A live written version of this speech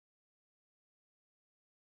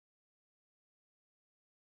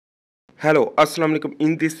Hello, Assalamu alaikum.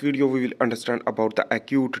 In this video, we will understand about the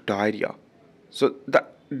acute diarrhea. So, the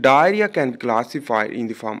diarrhea can be classified in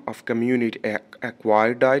the form of community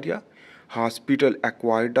acquired diarrhea, hospital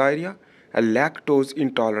acquired diarrhea, and lactose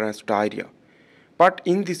intolerance diarrhea. But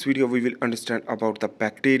in this video, we will understand about the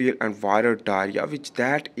bacterial and viral diarrhea, which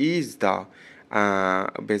that is the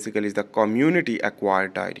basically is the community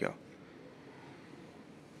acquired diarrhea.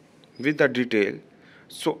 With the detail,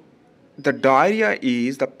 so the diarrhea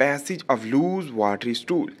is the passage of loose watery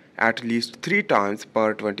stool at least 3 times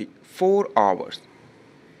per 24 hours,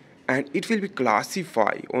 and it will be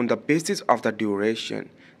classified on the basis of the duration.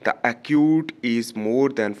 The acute is more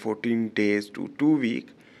than 14 days to 2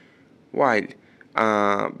 weeks, while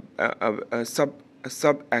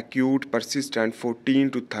subacute persistent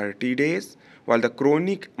 14 to 30 days, while the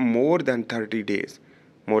chronic more than 30 days,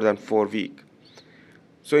 more than 4 weeks.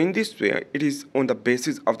 So in this way, it is on the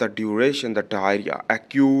basis of the duration, the diarrhea,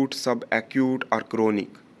 acute, subacute or chronic.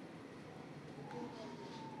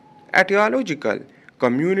 Etiological,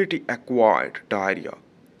 community acquired diarrhea.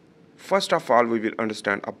 First of all, we will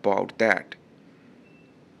understand about that.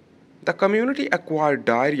 The community acquired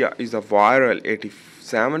diarrhea is a viral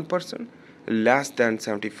 87%, less than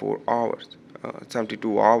 72 hours,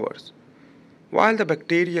 while the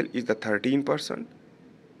bacterial is the 13%.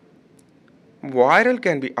 Viral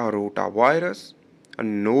can be a rotavirus, a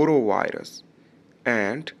norovirus,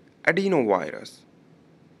 and adenovirus.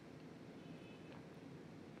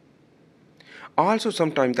 Also,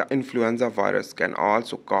 sometimes the influenza virus can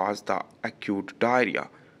also cause the acute diarrhea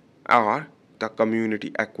or the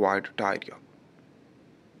community acquired diarrhea.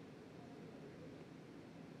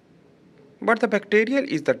 But the bacterial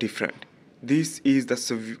is the different. This is the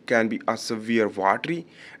can be a severe watery,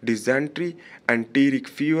 dysentery, enteric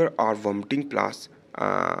fever or vomiting plus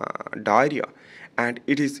diarrhea, and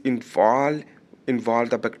it is involve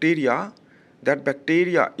the bacteria. That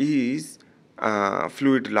bacteria is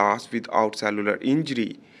fluid loss without cellular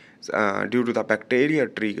injury due to the bacteria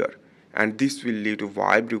trigger, and this will lead to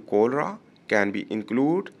vibrio cholera, can be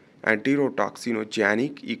include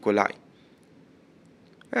enterotoxinogenic E. coli,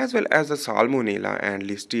 as well as the salmonella and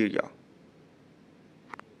listeria.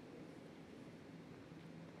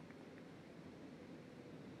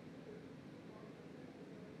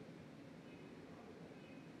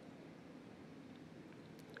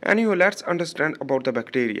 Anyhow, let's understand about the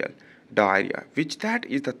bacterial diarrhea, which that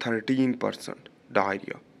is the 13%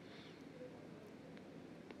 diarrhea.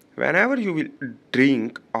 Whenever you will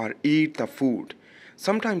drink or eat the food,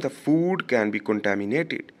 sometimes the food can be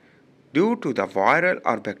contaminated due to the viral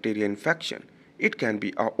or bacterial infection. It can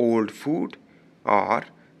be a old food or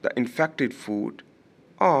the infected food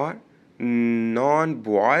or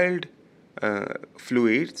non-boiled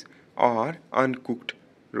fluids or uncooked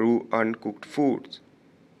foods.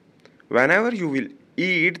 Whenever you will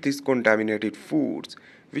eat these contaminated foods,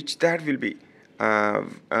 which that will be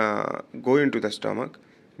go into the stomach,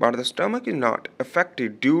 but the stomach is not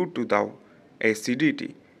affected due to the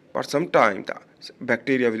acidity, but sometimes the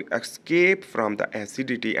bacteria will escape from the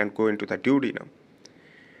acidity and go into the duodenum.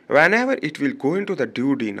 Whenever it will go into the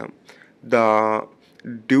duodenum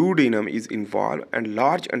is involved and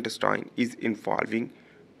large intestine is involving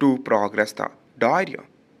to progress the diarrhea.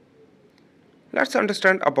 Let's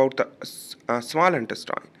understand about the small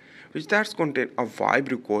intestine, which that's contain a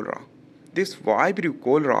vibrio cholera. This vibrio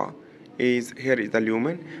cholera is, here is the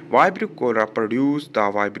lumen. Vibrio cholera produce the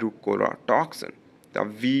vibrio cholera toxin, the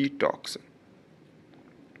V toxin.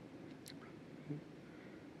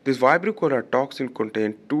 This vibrio cholera toxin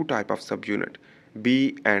contains two types of subunit,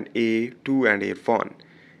 B and A2 and A1.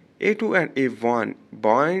 A2 and A1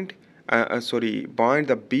 bind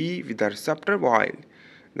the B with the receptor, while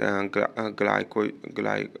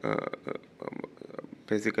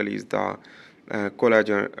basically is the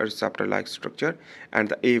collagen receptor like structure, and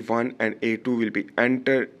the A1 and A2 will be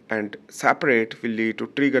enter and separate, will lead to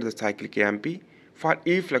trigger the cyclic AMP for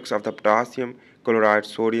efflux of the potassium, chloride,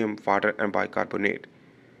 sodium, water and bicarbonate.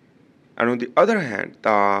 And on the other hand,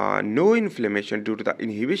 the no inflammation due to the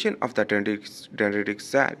inhibition of the dendritic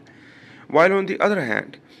cell, while on the other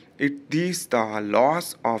hand, the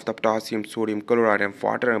loss of the potassium, sodium, chloride and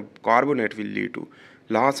water and carbonate will lead to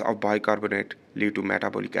loss of bicarbonate, lead to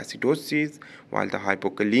metabolic acidosis, while the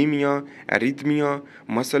hypokalemia, arrhythmia,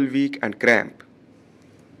 muscle weak and cramp.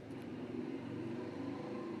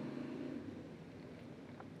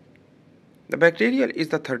 The bacterial is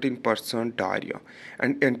the 13% diarrhea,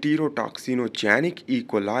 and enterotoxinogenic E.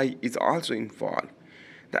 coli is also involved.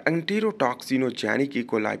 The enterotoxinogenic E.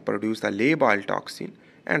 coli produce the labile toxin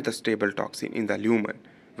and the stable toxin in the lumen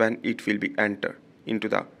when it will be enter into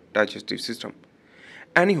the digestive system.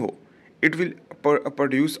 Anyhow, It will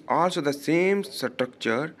produce also the same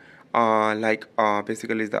structure like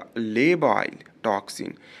basically the labile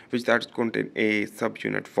toxin, which that contain a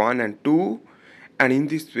subunit 1 and 2, and in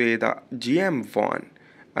this way the GM1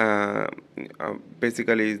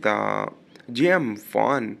 basically the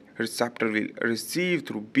GM1 receptor will receive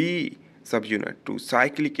through B subunit to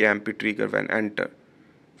cyclic AMP trigger when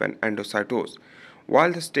endocytosed,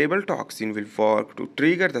 while the stable toxin will work to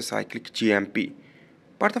trigger the cyclic GMP.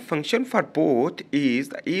 But the function for both is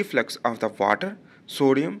the efflux of the water,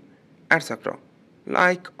 sodium, etc.,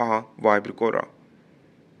 like a vibrio.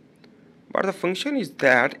 But the function is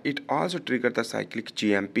that it also triggers the cyclic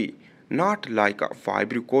GMP, not like a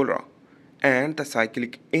vibrio, and the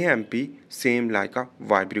cyclic AMP same like a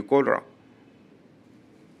vibrio.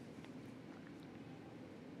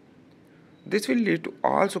 This will lead to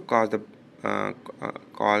also cause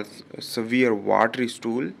severe watery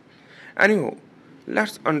stool. Anyhow,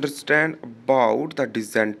 let's understand about the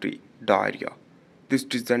dysentery diarrhea. This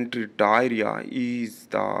dysentery diarrhea is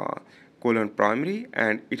the colon primary,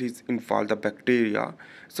 and it is involve the bacteria.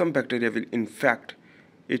 Some bacteria will infect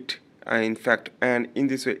it, and in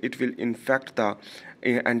this way it will infect the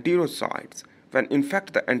enterocytes. When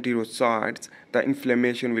infect the enterocytes, the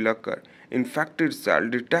inflammation will occur. Infected cell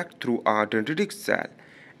detect through a dendritic cell,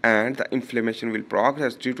 and the inflammation will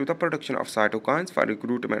progress due to the production of cytokines for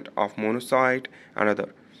recruitment of monocyte and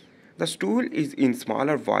other. The stool is in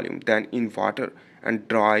smaller volume than in water and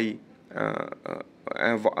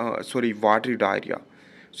watery diarrhea.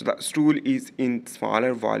 So the stool is in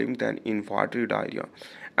smaller volume than in watery diarrhea,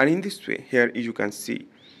 and in this way here you can see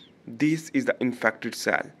this is the infected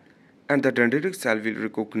cell, and the dendritic cell will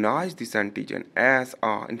recognize this antigen as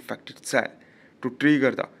a infected cell to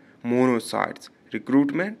trigger the monocytes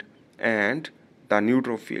recruitment and the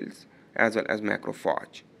neutrophils as well as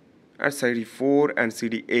macrophage. And CD4 and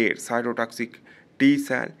CD8 cytotoxic T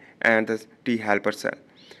cell and the T helper cell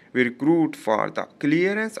we recruit for the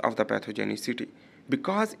clearance of the pathogenicity,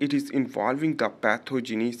 because it is involving the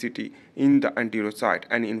pathogenicity in the enterocyte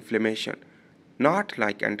and inflammation, not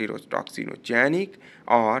like enterotoxinogenic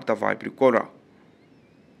or the vibrio.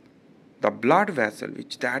 The blood vessel,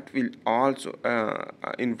 which that will also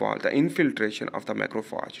involve the infiltration of the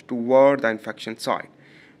macrophage toward the infection site,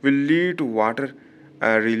 will lead to water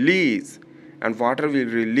release, and water will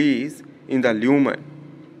release in the lumen.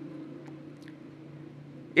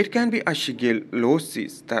 It can be a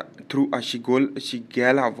shigellosis through a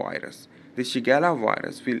Shigella virus. The Shigella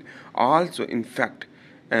virus will also infect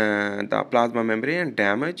the plasma membrane and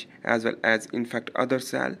damage as well as infect other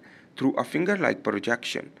cell through a finger-like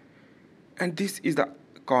projection. And this is the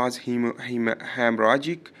cause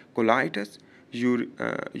hemorrhagic colitis,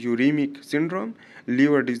 uremic syndrome,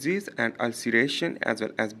 liver disease, and ulceration as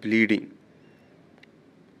well as bleeding.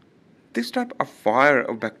 This type of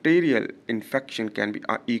bacterial infection can be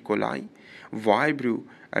E. coli, Vibrio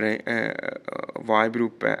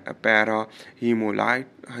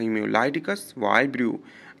parahemolyticus, Vibrio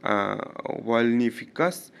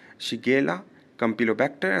vulnificus, Shigella,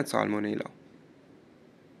 Campylobacter, and Salmonella.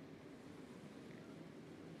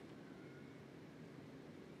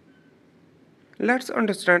 Let's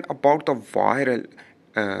understand about the viral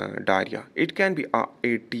diarrhea. It can be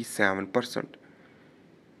 87%.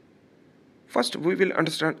 First, we will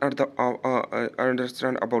understand about the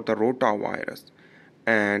rotavirus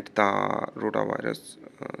and the rotavirus.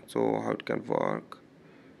 So how it can work?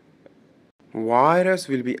 Virus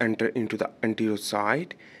will be enter into the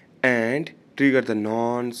enterocyte and trigger the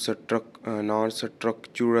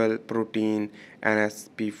non-structural protein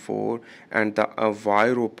NSP4, and the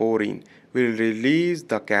viroporin will release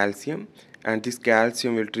the calcium, and this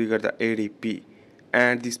calcium will trigger the ADP,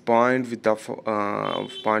 and this point with the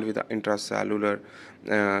intracellular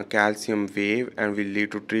calcium wave and will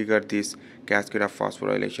lead to trigger this cascade of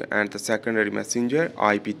phosphorylation, and the secondary messenger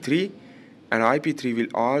IP3, and IP3 will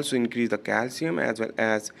also increase the calcium as well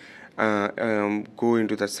as go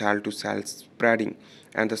into the cell to cell spreading,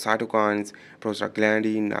 and the cytokines,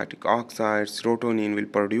 prostaglandin, nitric oxide, serotonin will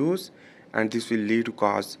produce, and this will lead to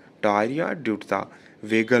cause diarrhea due to the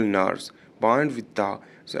vagal nerves bind with the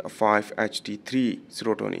 5-HT3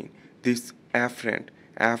 serotonin. This afferent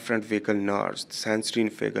vagal nerves, the sensory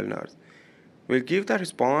vagal nerves, will give the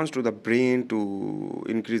response to the brain to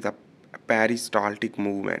increase the peristaltic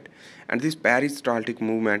movement, and this peristaltic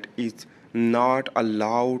movement is not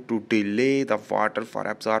allowed to delay the water for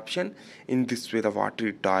absorption. In this way the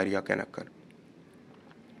watery diarrhea can occur.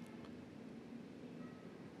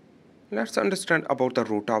 Let's understand about the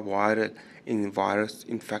rotaviral virus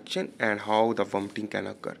infection and how the vomiting can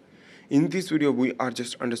occur. In this video we are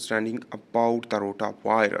just understanding about the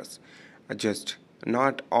rotavirus. just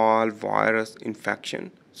not all virus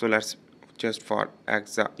infection. So let's just for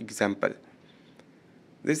example,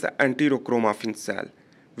 this is the enterochromaffin cell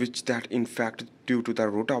which that infect due to the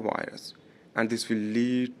rotavirus, and this will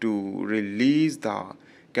lead to release the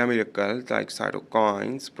chemicals like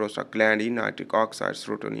cytokines, prostaglandin, nitric oxide,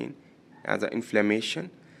 serotonin as an inflammation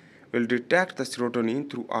will detect the serotonin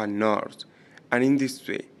through our nerves, and in this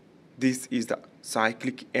way this is the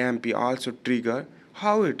cyclic AMP also trigger.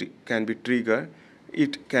 How it can be triggered?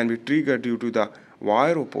 It can be triggered due to the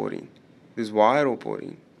viroporin. This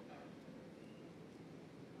viroporin.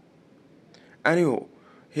 Anyhow,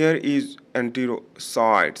 here is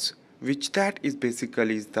enterocytes, which that is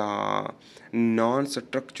basically the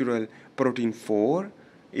non-structural protein 4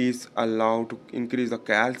 is allowed to increase the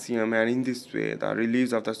calcium, and in this way the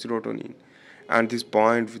release of the serotonin, and this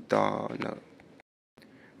bind with the nerve.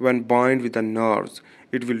 When bind with the nerves,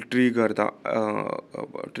 it will trigger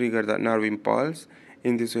the nerve impulse.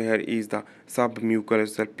 In this way, here is the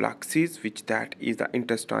submucosal plexus, which that is the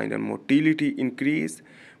intestinal motility increase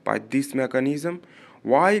by this mechanism,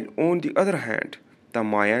 while on the other hand the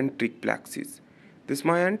myenteric plexus, this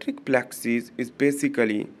myenteric plexus is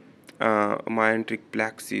basically myenteric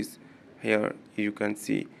plexus. Here you can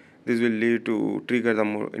see this will lead to trigger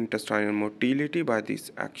the intestinal motility by this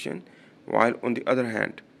action, while on the other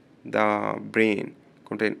hand the brain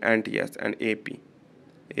contain NTS and AP.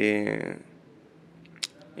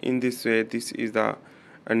 In this way, this is the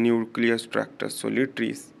nucleus tractus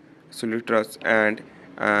solitarius and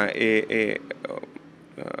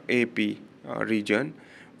AP region,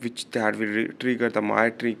 which that will trigger the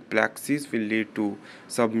myenteric plexus, will lead to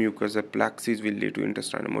submucosal plexus, will lead to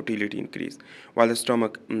intestinal motility increase, while the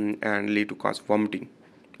stomach and lead to cause vomiting.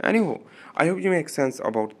 Anyhow, I hope you make sense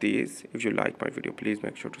about this. If you like my video, please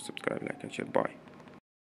make sure to subscribe, like, and share. Bye.